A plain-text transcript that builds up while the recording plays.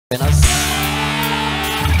Penas.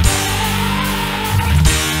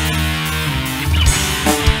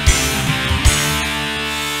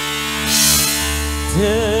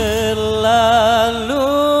 Terlalu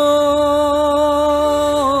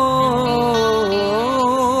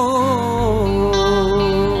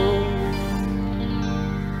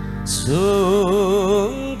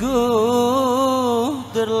sungguh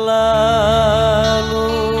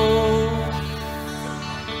terlalu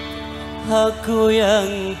aku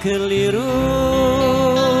yang keliru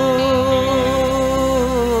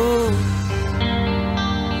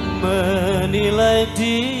menilai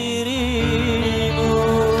dirimu,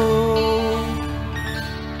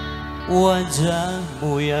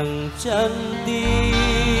 wajahmu yang cantik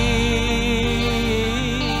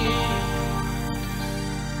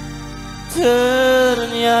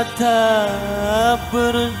ternyata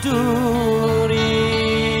berduri.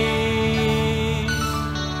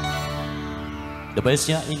 The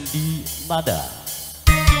bestnya Indi Nada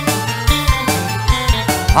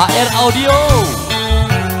HR Audio.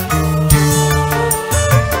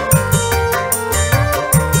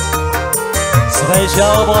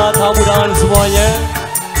 Spesial buat tamu dan semuanya.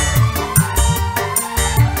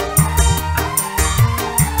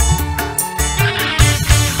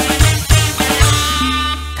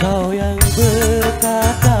 Kau yang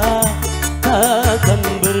berkata takkan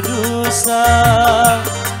berdosa,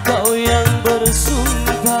 kau yang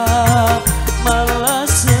bersumpah malah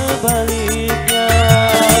sebaliknya.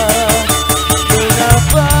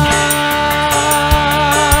 Kenapa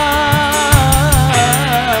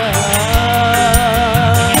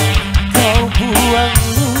kau buang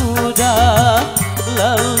ludah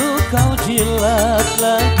lalu kau jilat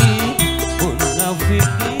lagi munafik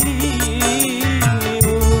dirimu.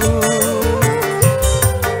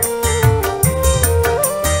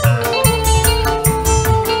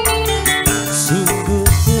 Sungguh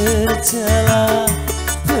tercela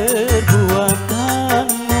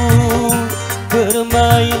perbuatanmu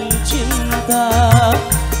bermain cinta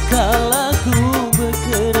kala ku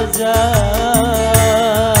bekerja.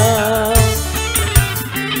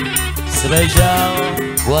 Spesial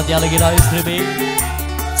buat yang lagi live streaming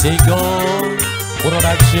DJENGGO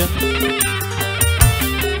Production.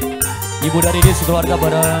 Ibu dari ini sekeluarga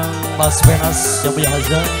bareng Mas Penas yang punya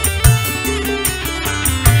Hazal.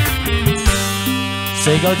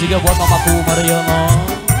 Spesial juga buat mamaku Mariono.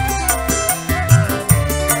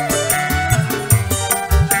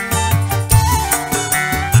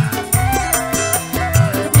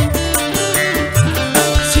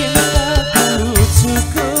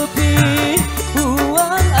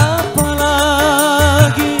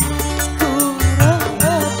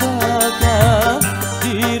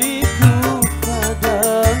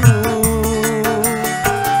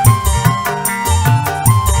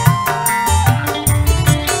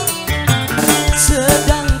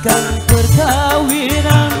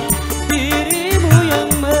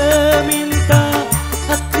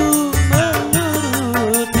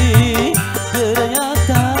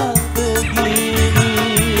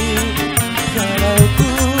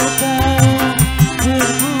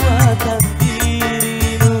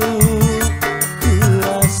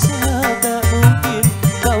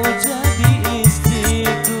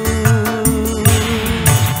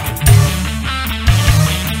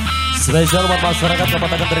 Spesial buat masyarakat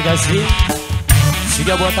Kapetakan terkasih.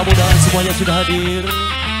 Juga buat tamu dan semuanya sudah hadir.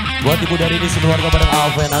 Buat ibu dari ini sekeluarga bareng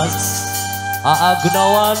Avenas, AA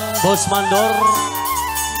Gunawan, Bos Mandor,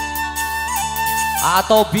 AA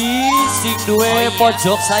Tobi, sing duwe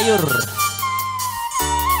pojok sayur.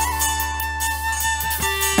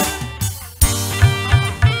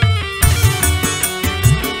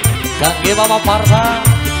 Kangge Mama Parta.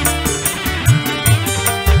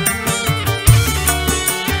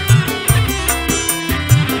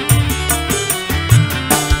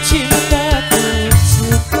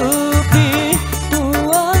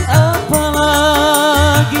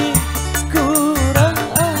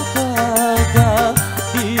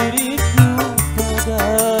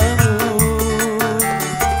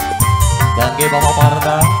 Mama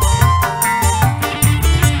Parta.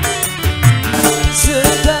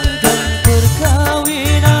 Sedangkan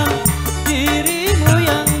perkawinan dirimu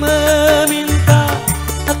yang meminta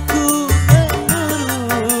aku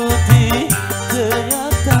menuruti,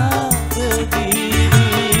 ternyata begini.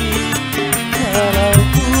 Kalau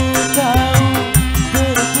ku tahu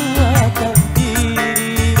perbuatan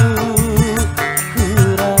dirimu, ku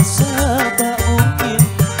rasa tak mungkin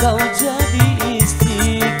kau jadi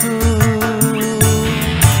istriku.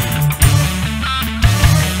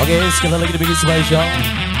 Oke, sekali lagi dibikin spesial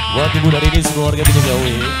buat ibu dari ini sekeluarga DJENGGO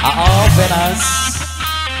AA Penas.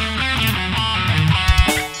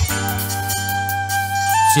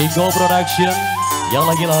 Jenggo Production yang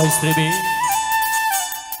lagi live streaming.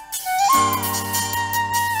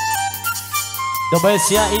 The best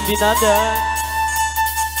ya Indi Nada.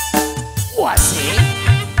 Wasik.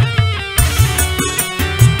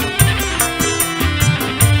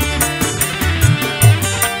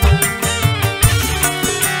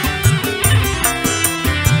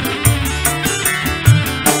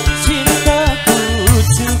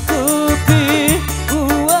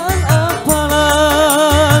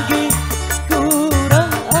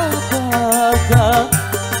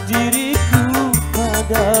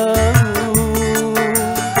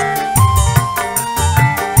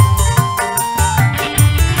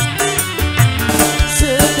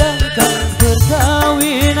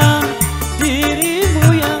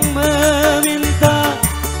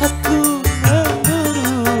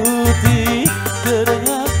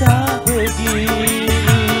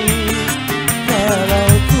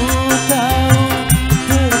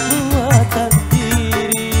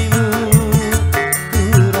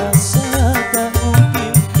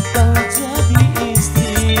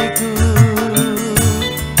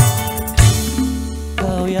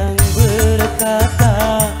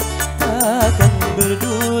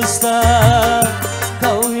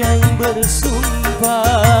 Kau yang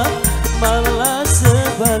bersumpah malah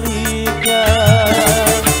sebaliknya.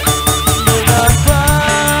 Mengapa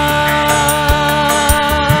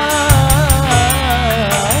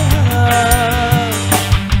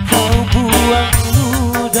kau buang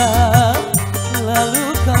ludah lalu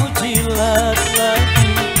kau jilat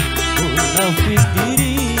lagi munafik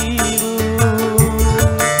dirimu.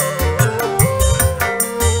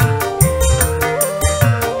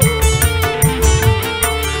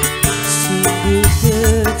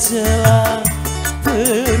 Tercela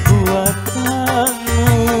perbuatanmu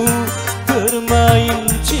bermain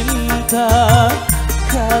cinta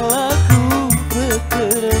kala ku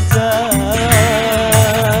bekerja.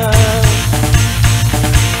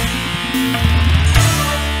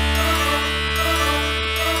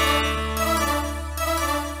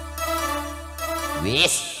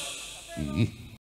 Wis.